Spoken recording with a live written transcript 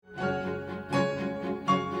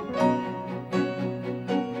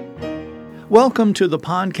Welcome to the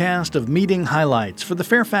podcast of meeting highlights for the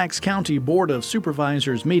Fairfax County Board of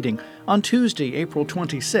Supervisors meeting on Tuesday, April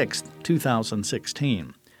 26,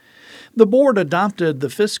 2016. The board adopted the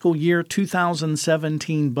fiscal year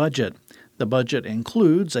 2017 budget. The budget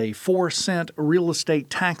includes a 4-cent real estate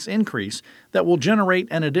tax increase that will generate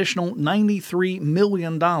an additional $93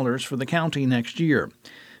 million for the county next year.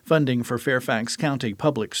 Funding for Fairfax County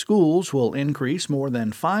Public Schools will increase more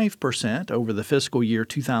than 5% over the fiscal year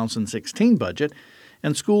 2016 budget,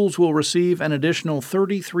 and schools will receive an additional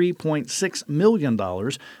 $33.6 million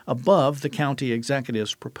above the county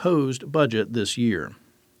executive's proposed budget this year.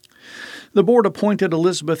 The board appointed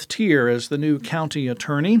Elizabeth Tier as the new county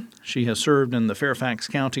attorney. She has served in the Fairfax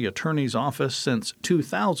County Attorney's Office since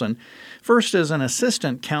 2000, first as an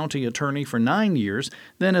assistant county attorney for 9 years,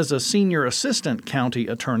 then as a senior assistant county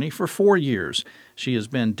attorney for 4 years. She has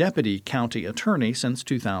been deputy county attorney since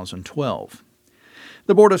 2012.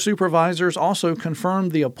 The Board of Supervisors also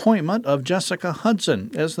confirmed the appointment of Jessica Hudson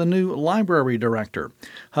as the new library director.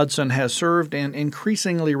 Hudson has served in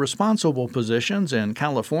increasingly responsible positions in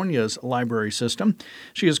California's library system.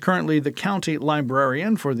 She is currently the county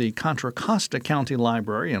librarian for the Contra Costa County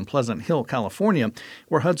Library in Pleasant Hill, California,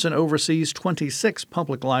 where Hudson oversees 26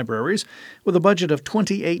 public libraries with a budget of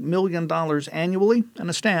 $28 million annually and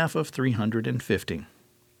a staff of 350.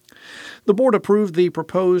 The board approved the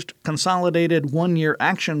proposed consolidated one-year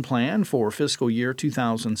action plan for fiscal year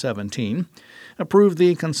 2017, approved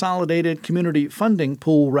the consolidated community funding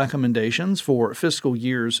pool recommendations for fiscal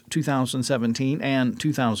years 2017 and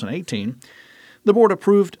 2018. The board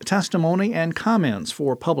approved testimony and comments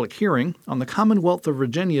for public hearing on the Commonwealth of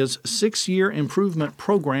Virginia's 6-year improvement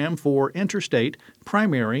program for interstate,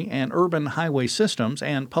 primary, and urban highway systems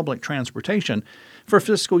and public transportation for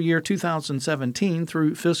fiscal year 2017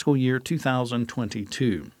 through fiscal year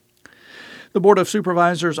 2022. The Board of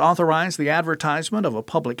Supervisors authorized the advertisement of a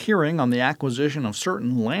public hearing on the acquisition of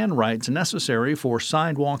certain land rights necessary for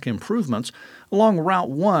sidewalk improvements along Route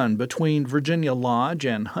 1 between Virginia Lodge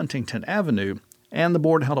and Huntington Avenue, and the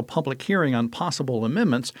board held a public hearing on possible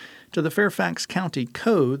amendments to the Fairfax County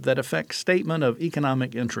Code that affect Statement of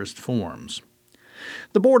Economic Interest forms.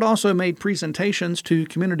 The board also made presentations to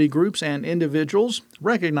community groups and individuals,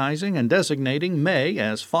 recognizing and designating May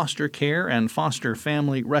as Foster Care and Foster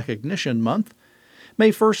Family Recognition Month,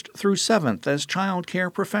 May 1st through 7th as Child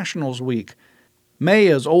Care Professionals Week, May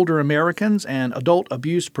as Older Americans and Adult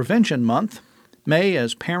Abuse Prevention Month, May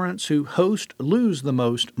as Parents Who Host Lose the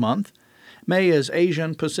Most Month, May as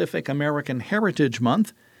Asian Pacific American Heritage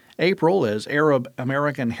Month, April as Arab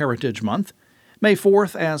American Heritage Month, May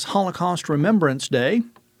 4th as Holocaust Remembrance Day,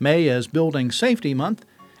 May as Building Safety Month,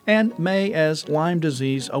 and May as Lyme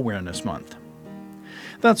Disease Awareness Month.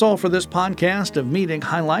 That's all for this podcast of meeting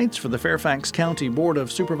highlights for the Fairfax County Board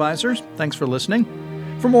of Supervisors. Thanks for listening.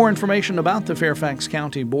 For more information about the Fairfax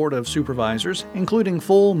County Board of Supervisors, including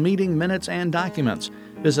full meeting minutes and documents,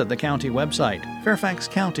 visit the county website,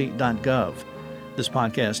 fairfaxcounty.gov. This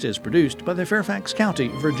podcast is produced by the Fairfax County,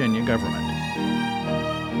 Virginia government.